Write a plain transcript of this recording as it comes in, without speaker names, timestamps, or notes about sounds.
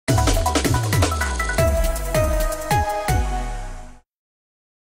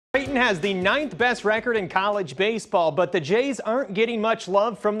Creighton has the 9th best record in college baseball, but the Jays aren't getting much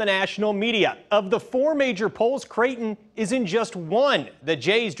love from the national media. Of the 4 major polls, Creighton is in just 1. The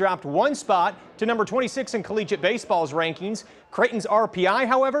Jays dropped 1 spot to number 26 in collegiate baseball's rankings. Creighton's RPI,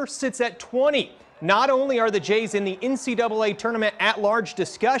 however, sits at 20. Not only are the Jays in the NCAA tournament at-large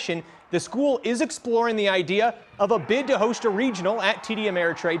discussion, the school is exploring the idea of a bid to host a regional at TD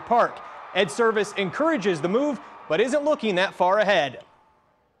Ameritrade Park. Ed Service encourages the move, but isn't looking that far ahead.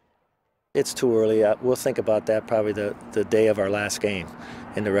 It's too early. We'll think about that probably the day of our last game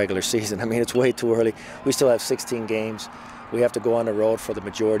in the regular season. I mean, it's way too early. We still have 16 games. We have to go on the road for the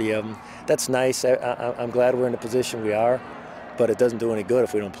majority of them. That's nice. I'm glad we're in the position we are, but it doesn't do any good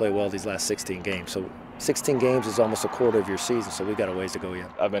if we don't play well these last 16 games. So 16 games is almost a quarter of your season, so we've got a ways to go yet.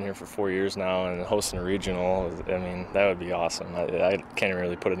 I've been here for 4 years now, and hosting a regional, I mean, that would be awesome. I can't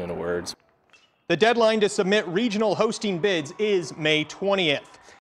really put it into words. The deadline to submit regional hosting bids is May 20th.